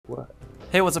What?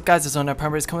 Hey, what's up guys, it's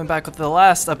oNightPineberries coming back with the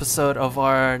last episode of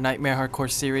our Nightmare Hardcore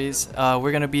series.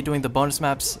 We're going to be doing the bonus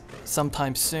maps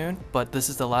sometime soon, but this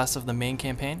is the last of the main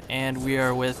campaign, and we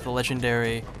are with the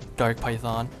Legendary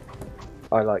DarkPython.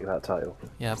 I like that title.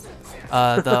 Yep.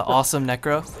 The awesome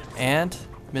Necro, and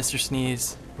Mr.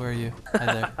 Sneeze. Where are you? Hi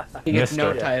there. He gets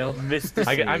no Mr. title.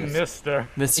 Mr. I'm Mr.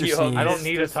 Mr. You Sneeze. I don't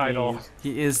need a title. Sneeze.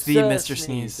 He is the Sir Mr.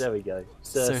 Sneeze. There we go.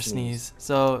 Sir Sneeze.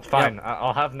 So, Fine, yep.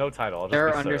 I'll have no title. I'll just Sir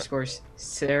be Sir. underscore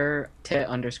Sir T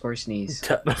underscore sneeze.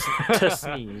 To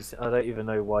sneeze. I don't even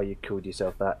know why you called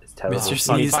yourself that. It's terrible. Mr.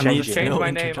 Fine, Sneeze fine, I'll needs just change no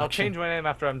my name. I'll introduction. change my name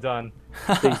after I'm done.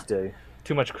 Please do.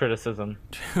 Too much criticism.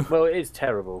 Well, it is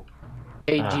terrible.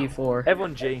 AG4.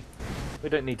 Everyone G. We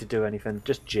don't need to do anything.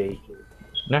 Just G.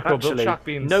 Necro, build Actually, shock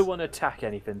beams. no one attack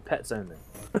anything. Pets only.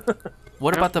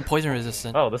 What about the poison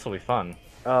resistant? Oh, this will be fun.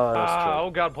 Oh, that's true. Oh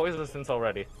god, poison resistance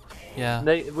already. Yeah.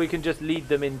 We can just lead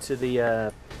them into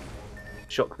the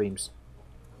shock beams.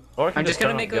 Or I can I'm just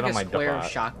gonna turn- make get like on a my square of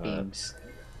dot. shock beams.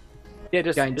 Yeah,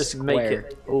 just Giant make square.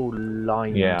 it all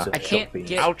lines Yeah. of I can't shock beams.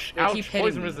 get- Ouch! They keep Ouch! hitting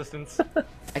Poison me. resistance.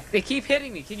 They keep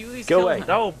hitting me. Can you at least Go kill away. them?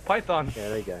 No, Python. Yeah,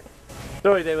 there you go.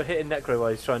 Sorry, they were hitting Necro while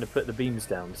he's trying to put the beams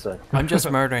down, so... I'm just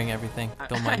murdering everything.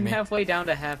 Don't mind I'm me. halfway down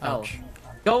to half health. Ouch.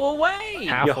 Go away!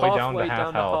 Halfway You're down to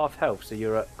half health. half health, so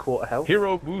you're at quarter health.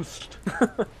 Hero boost.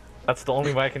 That's the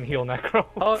only way I can heal Necro.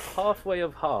 Halfway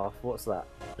of half, what's that?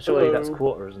 Surely that's Hello.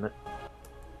 quarter, isn't it?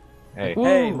 Hey, Woo.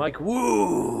 Hey, Mike,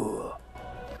 woo!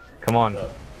 come on.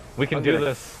 We can I'm do gonna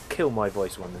this. Kill my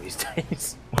voice one of these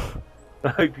days. I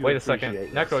hope you Wait a second.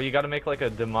 appreciate this. Necro, you gotta make like a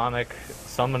demonic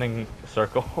summoning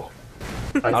circle.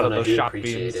 I Out of thought I those do shock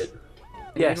appreciate beams. it.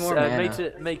 Yes, Need more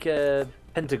mana. make a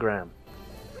pentagram.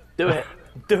 Do it.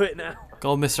 Do it now.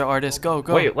 Go, Mr. Artist. Go,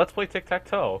 go. Wait, let's play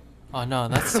tic-tac-toe. Oh no,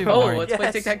 that's too Oh, boring. let's play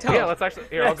Yes. tic-tac-toe. Yeah, let's actually.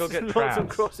 Here, I'll go Yes, get lots traps. of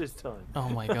crosses time. Oh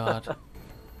my god.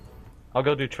 I'll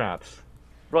go do traps.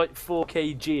 Right,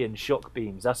 4kg and shock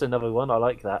beams. That's another one. I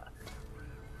like that.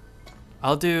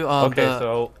 I'll do Okay,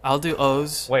 so I'll do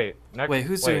O's. wait. Wait,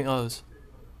 who's doing O's?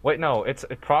 Wait, no, it's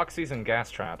proxies and gas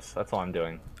traps. That's all I'm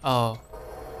doing. Oh,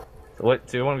 What?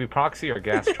 Do you want to be proxy or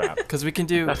gas trap? because we can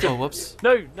do. Oh, whoops.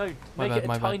 No, no. My Make bad, it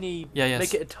my a bad. tiny. Yeah, yes.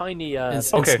 Make it a tiny.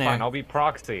 Ins- Okay, Ensnare. fine. I'll be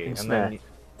proxy, and Ensnare. then.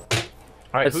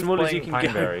 All right, As who's small as playing you can go.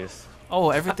 Pineberries? Oh,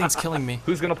 everything's killing me.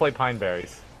 Who's gonna play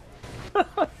Pineberries?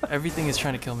 Everything is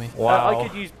trying to kill me. Wow. I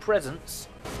could use presents.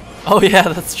 Oh yeah,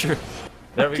 that's true.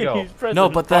 There we Could go. use presents. No,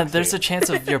 but then Proxy. there's a chance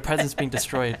of your presence being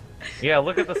destroyed. Yeah,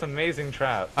 look at this amazing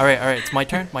trap. All right, it's my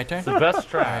turn. My turn. The best All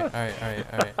trap.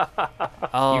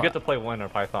 right. You get to play winner,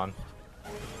 Python.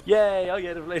 Yay! I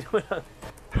get to play.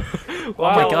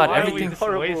 Wow, my God, why are we everything's just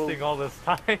horrible. wasting all this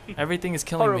time. Everything is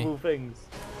killing Horrible me. things.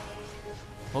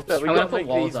 Oops. Look, we I'm gotta gonna put make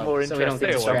walls these up more so we don't interesting.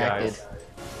 get Stay away, distracted.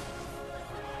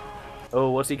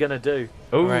 Oh, what's he gonna do?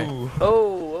 Ooh. Alright.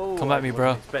 Oh, Come at me, I bro.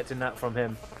 wasn't expecting that from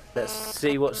him. Let's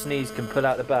see what Sneeze can pull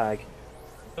out the bag.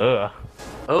 Ugh.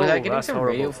 Oh, Was I getting that's some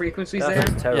horrible. radio frequencies That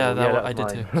there? was terrible. Yeah, that was I did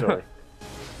mine. too. Sorry.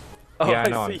 Yeah, I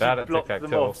know, I I'm see bad you at blocked them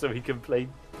tic-tac-toe. off so he can play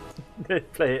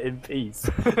it in peace.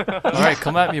 All right,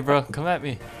 come at me, bro. Come at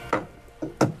me.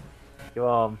 Go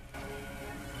on.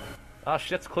 Ah,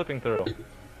 shit's clipping through.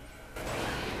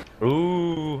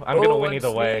 Ooh, I'm gonna win and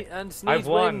either way. And Sneeze I've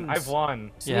won. wins. I've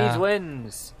won. Sneeze Yeah.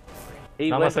 wins. He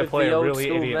Not went unless I with play the a old really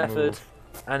school idiot method, move.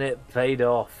 and it paid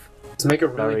off. Let's make a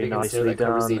really Very big nicely instead that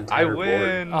covers the done. I entire board.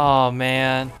 win. Oh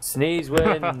man. Sneeze wins.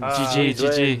 GG, Sneeze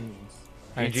GG. wins.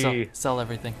 All right, GG. sell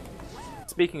everything.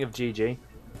 Speaking of GG,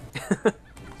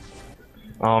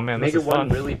 Oh man, this Make it is one fun.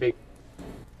 really big.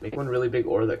 Make one really big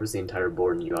ore that covers the entire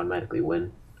board, and you automatically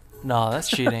win. No, that's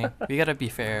cheating. We gotta be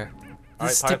fair. All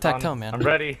This is right, tic tac toe, Python, man. I'm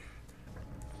ready.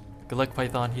 Good luck,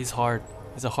 Python. He's hard.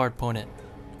 He's a hard opponent.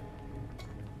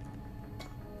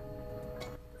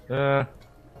 do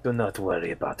not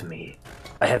worry about me.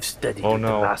 I have studied Oh, with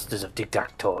no. the masters of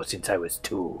tic-tac-toe since I was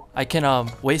 2. I can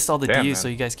waste all the Damn, D's man. so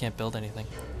you guys can't build anything.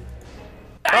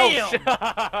 Oh, shit.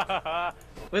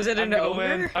 Was it I'm an gonna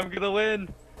win. ogre? I'm gonna win.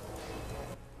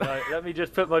 Right, let me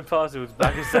just put my parcels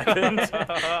back a second.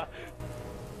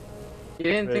 You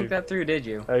didn't think that through, did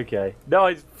you? Okay. No,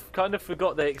 I kind of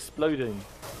forgot they're exploding.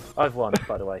 I've won,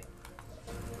 by the way.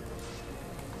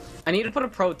 I need to put a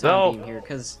proton No. beam here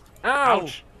because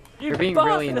Ouch. you're being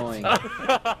really annoying.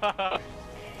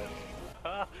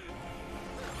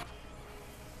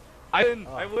 I win.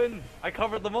 I win. I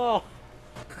covered them all.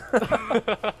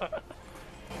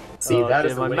 See, that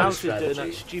is the my winning mouse is doing that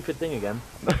strategy. stupid thing again.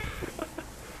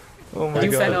 Oh my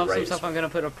You fend god. off some Right. stuff. I'm gonna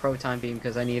put a proton beam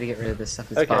because I need to get rid of this stuff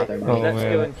that's Okay, bothering me. Oh, let's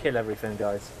man. go and kill everything,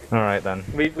 guys. All right then.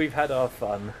 We've had our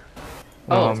fun.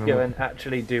 Oh, Let's go and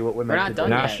actually do what we're We're meant not to done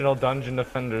do. yet. National Dungeon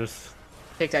Defenders.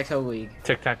 Tic-tac-toe league.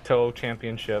 Tic-tac-toe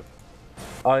championship.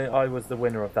 I was the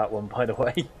winner of that one, by the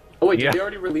way. Oh wait, Yeah. did they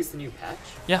already release the new patch?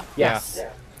 Yeah. Yes.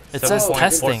 It says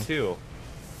testing. 7.42.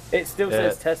 It still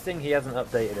says testing. He hasn't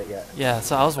updated it yet. Yeah,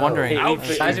 so I was wondering.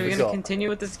 he- Guys, are we gonna forgot. continue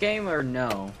with this game or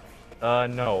no?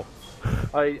 No.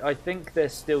 I think they're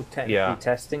still technically Yeah.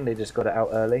 testing. They just got it out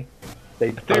early.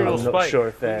 Ethereal I'm not Spike. sure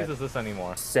if Who they're uses this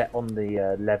anymore? set on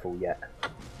the level yet.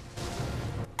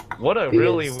 What a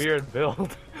really Yes. weird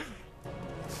build.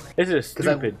 This is a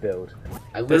stupid build.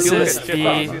 I This If you literally look is at had shit the-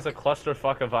 box, use a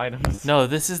clusterfuck of items. No,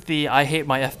 this is the I hate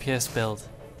my FPS build.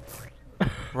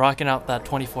 Rocking out that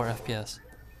 24 FPS.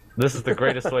 This is the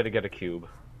greatest way to get a cube.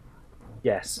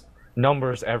 Yes.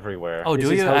 Numbers everywhere. Oh, This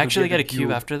do is you how to actually get get a a cube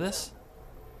cube. after this?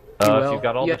 You If will. you've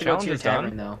got all You the have to go to your challenges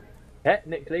tavern done. though.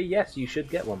 Technically, yes, you should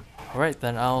get one. Alright,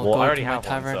 then I'll Well, I go already to my have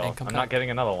tavern one, so and come I'm back. not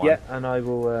getting another one. Yeah, and I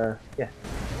will. Yeah.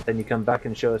 Then you come back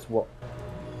and show us what.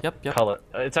 Yep. Color.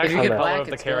 It's you actually get the color black, of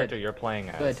the it's character good. you're playing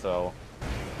as. Good. So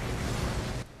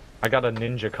I got a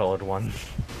ninja colored one.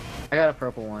 I got a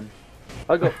purple one.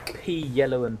 I got pea,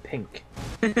 yellow, and pink.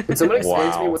 Can someone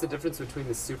explain to me Wow. what's the difference between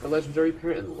the super legendary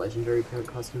parent and the legendary parent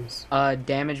costumes?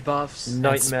 Damage buffs.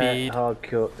 Nightmare, speed.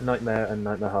 hardcore, nightmare, and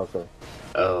nightmare hardcore.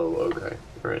 Oh, okay.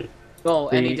 Right. Well,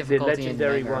 any The difficulty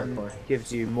legendary in one Nightmare Hardcore.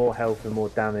 gives you more health and more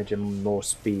damage and more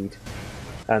speed,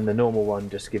 and the normal one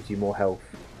just gives you more health,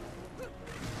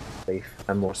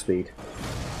 and more speed,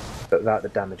 but without the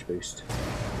damage boost.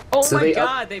 Oh So my they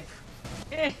god, they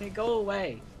go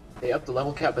away. They upped the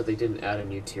level cap, but they didn't add a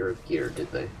new tier of gear,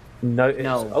 did they? No, it's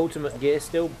No. ultimate gear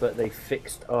still, but they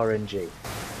fixed RNG.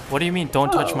 What do you mean,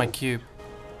 don't touch Oh. my cube?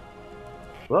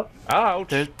 What?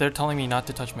 Ouch! They're telling me not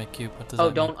to touch my cube. What does Oh,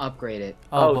 that don't mean? upgrade it.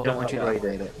 Oh, don't well, want you to upgrade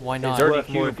upgrade it. it. why It's not? Dirty worth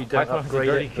more cube. if you don't Python's a upgrade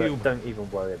dirty it, cube. but don't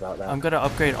even worry about that. I'm gonna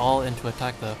upgrade all into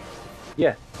attack though.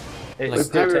 Yeah, it's Like-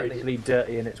 still Pyberry- technically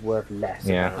dirty and it's worth less.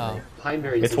 Yeah. apparently. Oh,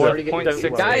 Pineberries, It's did you worth already get your 0.6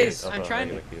 cube? Guys, of I'm a trying-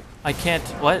 regular cube. I can't.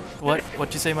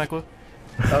 What'd you say, Michael?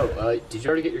 Oh, did you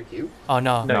already get your cube? Oh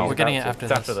no, No, we're you're getting it about to. after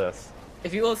It's this. after this.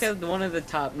 If you look at one of the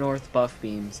top north buff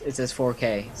beams, it says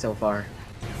 4K so far.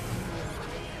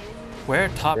 Where?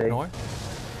 Top Okay. north?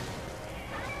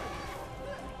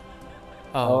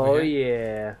 Oh, over Oh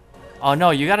here? yeah. Oh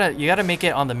no, you gotta make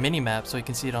it on the mini map so you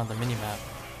can see it on the mini map.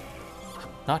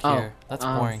 Not Oh, here. That's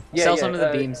boring. Yeah, Sell yeah, some of the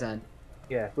beams then.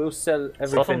 Yeah, we'll sell some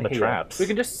everything of the here. traps. We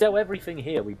can just sell everything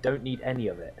here. We don't need any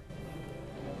of it.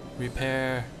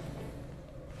 Repair.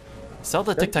 Sell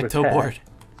the Don't tic-tac-toe repair. board.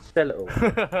 Sell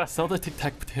it all. Sell the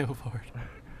tic-tac-toe board.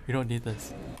 We don't need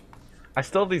this. I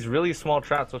still have these really small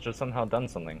traps which have somehow done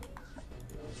something.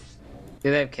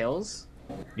 Do they have kills?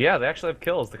 Yeah, they actually have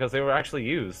kills because they were actually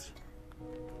used.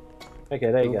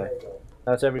 Okay, there you go.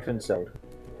 That's everything sold.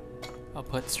 I'll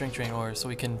put string train ore so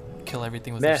we can kill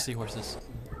everything with Meh. our seahorses.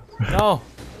 No!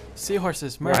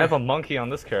 Seahorses, I murder! have a monkey on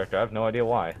this character. I have no idea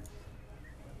why.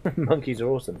 Monkeys are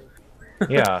awesome.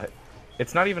 Yeah,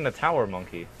 it's not even a tower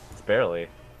monkey. It's barely.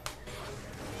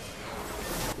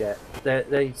 Yeah,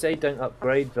 they say don't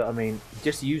upgrade, but I mean,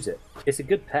 just use it. It's a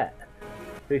good pet.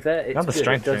 To be fair, it's Now the good.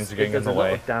 strength it does, drains are getting it in does the a lot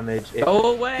way. of damage. It Go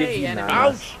gives away, you enemy! mana.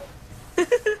 Ouch!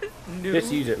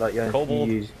 Just use it like you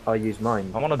Kobold. I use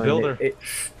mine. I'm on a I mean, builder.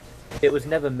 It was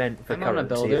never meant for I'm on a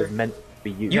currency. It builder. was meant to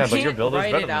be used. You Yeah, but your can't builder's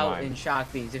write better it than out mine. in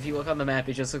shock beams. If you look on the map,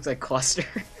 it just looks like cluster.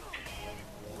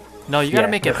 No, you gotta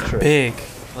Yeah, make it that's true. big.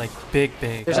 Like, big.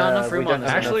 There's not enough we room don't on this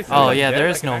have map. Actually, Oh, since yeah, I'm there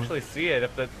dead, is I no- can actually see it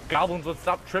if the goblins would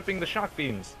stop tripping the shock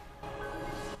beams.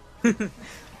 There's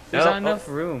No, not enough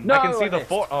room. No, I can see I the missed.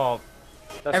 four. Oh,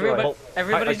 That's Everybody, right.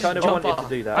 everybody I just kind of jump wanted off.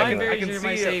 to do that. I can Pineberries, you're see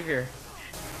my it. savior.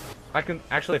 I can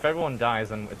actually. If everyone dies,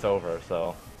 then it's over.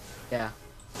 So. Yeah.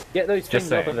 Get those Just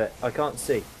things off saying. of it. I can't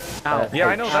see. Ow. Yeah,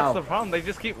 I know Ow. that's the problem. They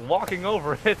just keep walking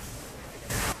over it,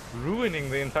 ruining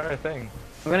the entire thing.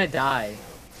 I'm gonna die.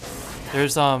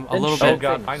 There's a Then little shut Oh bit.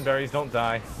 god, things. pineberries, don't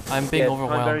die. I'm being Yeah,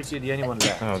 overwhelmed. Pineberries, you're the only one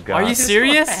left. Oh god. Are you This is what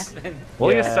serious? happened.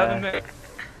 Well, you have Yeah. 7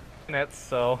 minutes,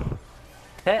 so.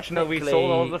 we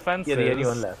sold all the fences. You're the only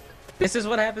one left. This is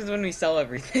what happens when we sell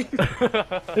everything.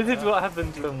 This is what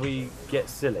happens when we get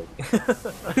silly.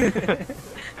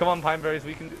 Come on, pineberries,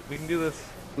 we can do this.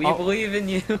 We Oh. believe in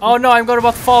you. Oh no, I'm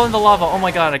about to fall in the lava. Oh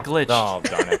my god, I glitched. Oh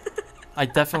darn it. I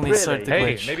definitely Really? started to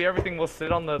Hey, glitch. maybe everything will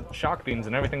sit on the shock beams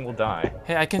and everything will die.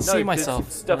 Hey, I can No, see 'cause myself.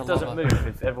 in Stuff the doesn't lava. move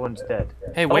if everyone's dead.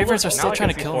 Hey, Oh, waivers look, are still now I trying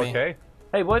to can see kill me. 4K.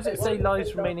 Hey, why does it say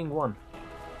lives remaining 1?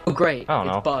 Oh great, I don't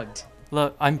know. it's bugged.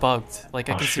 Look, I'm bugged. Like,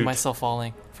 I Oh, can see shoot. myself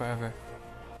falling forever.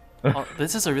 Oh,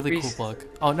 this is a really cool Reese. bug.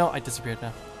 Oh no, I disappeared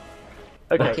now.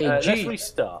 Okay, Okay, let's G.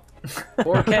 restart.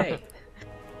 4K.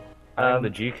 I'm the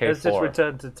GK4. Let's just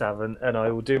return to tavern, and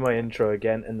I will do my intro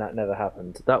again, and that never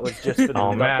happened. That was just for the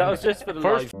Oh, man. That was just for the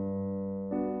First- live.